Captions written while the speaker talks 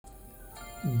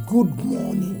Good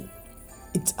morning.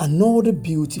 It's another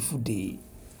beautiful day,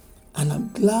 and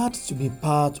I'm glad to be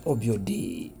part of your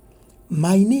day.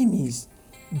 My name is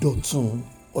Dotun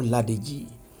Oladeji.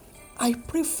 I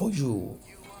pray for you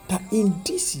that in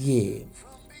this year,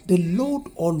 the Lord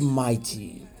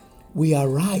Almighty will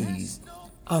arise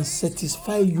and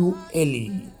satisfy you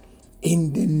early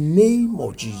in the name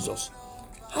of Jesus.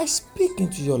 I speak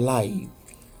into your life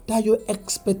that your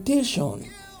expectation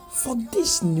for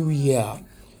this new year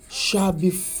shall be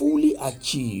fully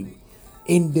achieved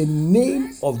in the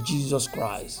name of Jesus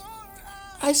Christ.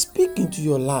 I speak into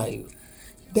your life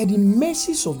that the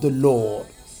mercies of the Lord,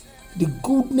 the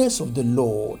goodness of the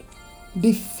Lord,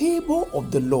 the favor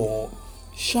of the Lord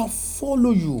shall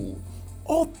follow you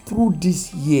all through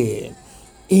this year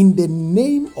in the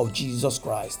name of Jesus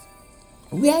Christ.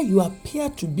 Where you appear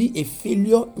to be a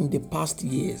failure in the past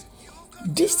years,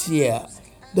 this year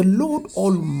the Lord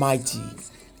Almighty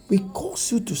will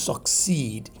cause you to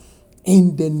succeed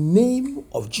in the name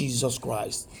of Jesus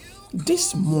Christ.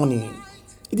 This morning,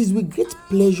 it is with great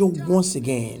pleasure once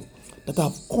again that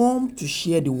I've come to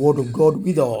share the word of God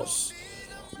with us.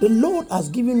 The Lord has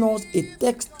given us a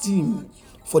text theme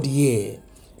for the year.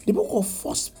 The book of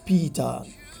First Peter,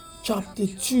 chapter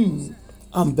 2,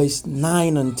 and verse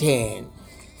 9 and 10.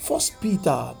 First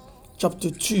Peter,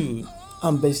 chapter 2,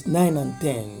 and verse 9 and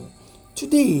 10.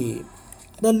 Today,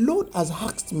 the Lord has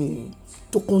asked me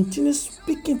to continue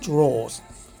speaking to us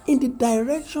in the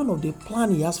direction of the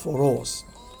plan He has for us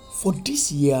for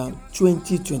this year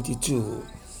 2022.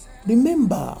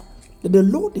 Remember that the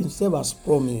Lord Himself has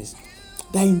promised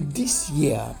that in this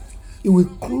year He will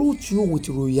clothe you with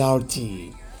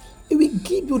royalty. He will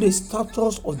give you the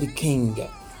status of the king.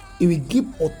 He will give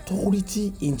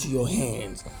authority into your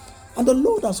hands. And the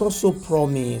Lord has also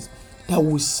promised that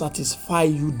will satisfy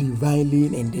you divinely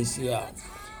in this year.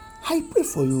 I pray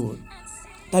for you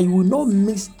that you will not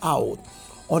miss out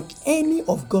on any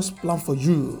of God's plan for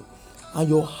you and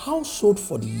your household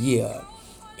for the year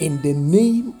in the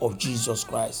name of Jesus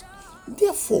Christ.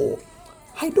 Therefore,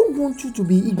 I don't want you to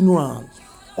be ignorant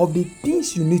of the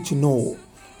things you need to know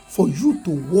for you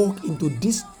to walk into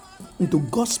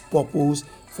God's purpose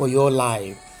for your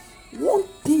life. One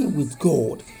thing with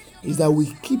God is that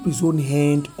we keep His own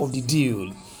hand of the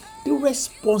deal. The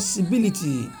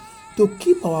responsibility to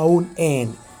keep our own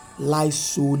end lies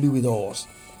solely with us.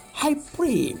 I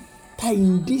pray that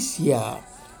in this year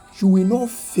you will not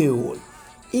fail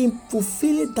in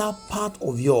fulfilling that part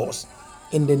of yours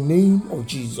in the name of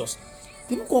Jesus.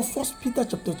 The book of First Peter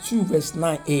chapter 2 verse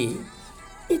 9a,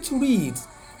 it reads,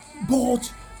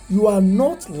 "But you are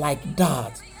not like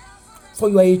that, for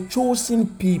you are a chosen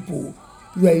people,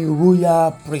 you are a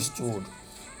royal priesthood."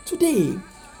 Today,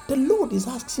 the Lord is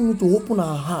asking me to open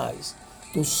our eyes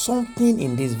to something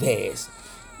in this verse.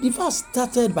 The verse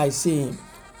started by saying,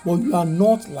 "But you are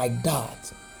not like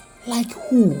that." Like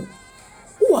who?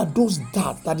 Who are those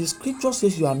that the scripture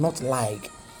says you are not like?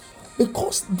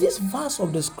 Because this verse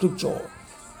of the scripture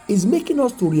is making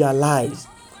us to realize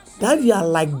that if you are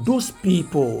like those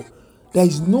people, there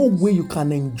is no way you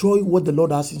can enjoy what the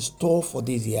Lord has in store for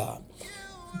this year.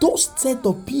 Those set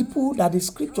of people that the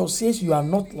scripture says you are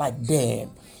not like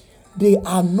them, they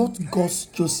are not God's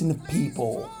chosen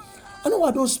people. And who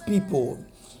are those people?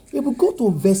 If we go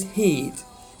to verse 8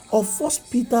 of First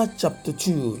Peter chapter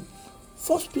 2,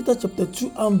 First Peter chapter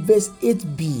 2 and verse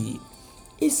 8b,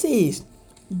 it says,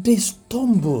 "They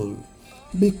stumble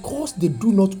because they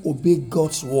do not obey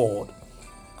God's word,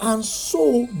 and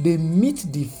so they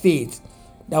meet the fate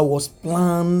that was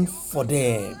planned for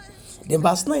them." Then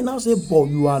verse 9 now says, "But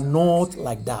you are not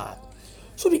like that."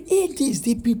 So the age is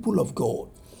the people of God.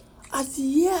 As the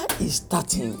year is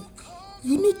starting,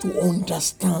 you need to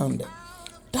understand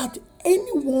that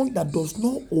anyone that does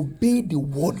not obey the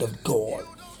word of God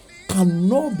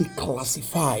cannot be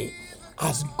classified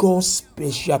as God's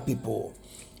special people.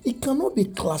 It cannot be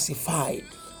classified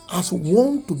as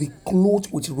one to be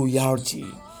clothed with royalty.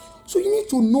 So you need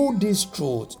to know this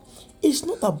truth. It's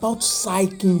not about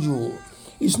psyching you.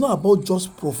 It's not about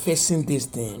just professing this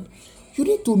thing. You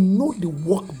need to know the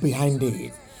work behind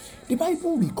it. The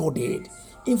Bible recorded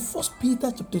in 1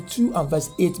 Peter chapter 2 and verse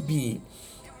 8b,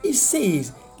 it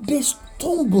says, "They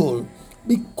stumble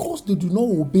because they do not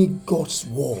obey God's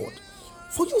word."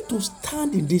 For you to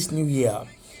stand in this new year,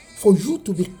 for you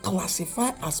to be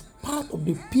classified as part of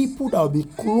the people that will be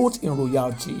clothed in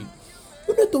royalty,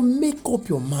 you need to make up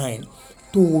your mind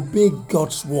to obey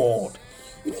God's word.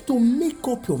 You need to make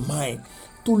up your mind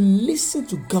to listen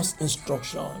to God's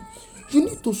instruction. You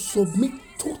need to submit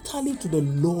totally to the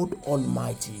Lord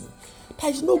Almighty. There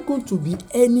is not going to be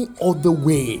any other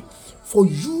way for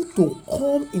you to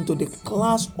come into the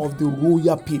class of the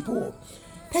royal people.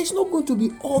 There is not going to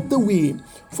be other way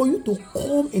for you to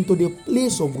come into the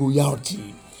place of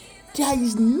royalty. There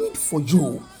is need for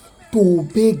you to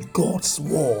obey God's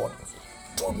word.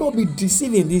 Do not be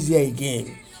deceived in this year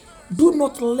again. Do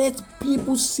not let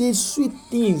people say sweet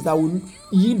things that will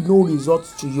yield no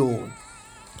results to you.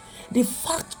 The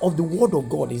fact of the word of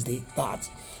God is that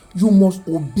you must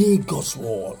obey God's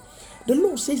word. The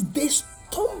Lord says they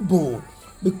stumble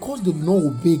because they do not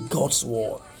obey God's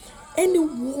word.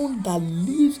 Anyone that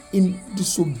lives in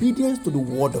disobedience to the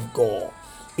word of God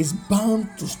is bound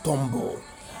to stumble.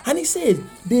 And he says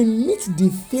they meet the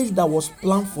fate that was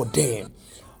planned for them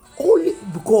only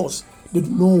because they do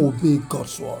not obey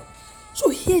God's word. So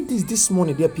hear this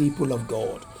morning, dear people of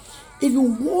God. If you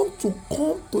want to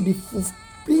come to the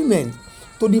fulfillment,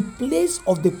 to the place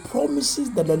of the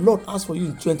promises that the Lord has for you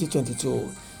in 2022,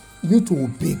 you need to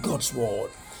obey God's word.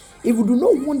 If you do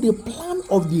not want the plan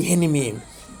of the enemy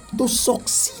to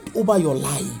succeed over your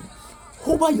life,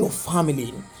 over your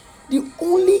family, the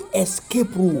only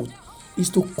escape route is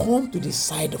to come to the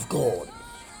side of God,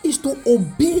 is to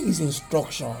obey his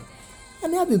instruction.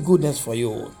 And I have a goodness for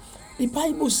you. The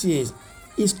Bible says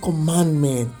his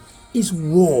commandment, his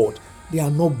word, they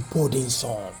are not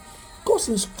burdensome. God's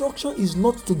instruction is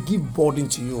not to give burden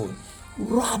to you.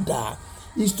 Rather,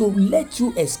 is to let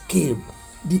you escape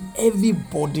the heavy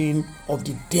burden of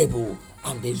the devil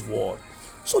and his word.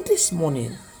 So this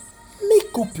morning,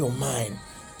 make up your mind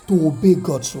to obey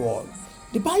God's word.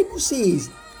 The Bible says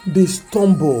they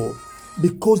stumble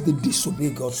because they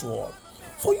disobey God's word.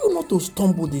 For you not to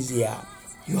stumble this year,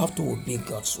 you have to obey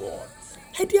God's word.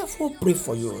 I therefore pray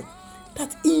for you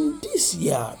that in this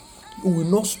year, you will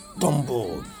not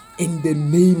stumble in the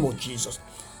name of Jesus.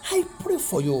 I pray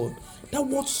for you that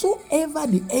whatsoever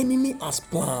the enemy has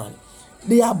planned,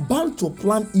 they are bound to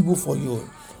plan evil for you.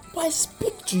 But I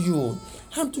speak to you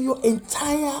and to your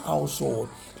entire household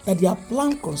that their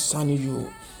plan concerning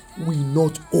you will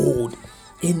not hold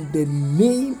in the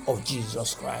name of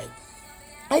Jesus Christ.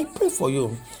 I pray for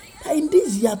you that in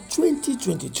this year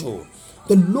 2022,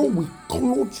 the Lord will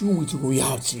clothe you with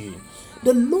royalty.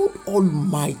 The Lord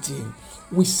Almighty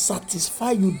will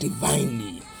satisfy you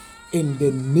divinely in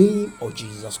the name of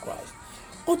Jesus Christ.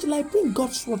 Until I bring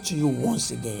God's word to you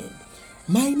once again,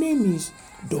 my name is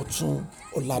Dotun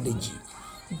Oladeji.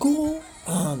 Go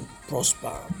and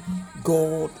prosper.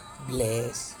 God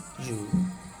bless you.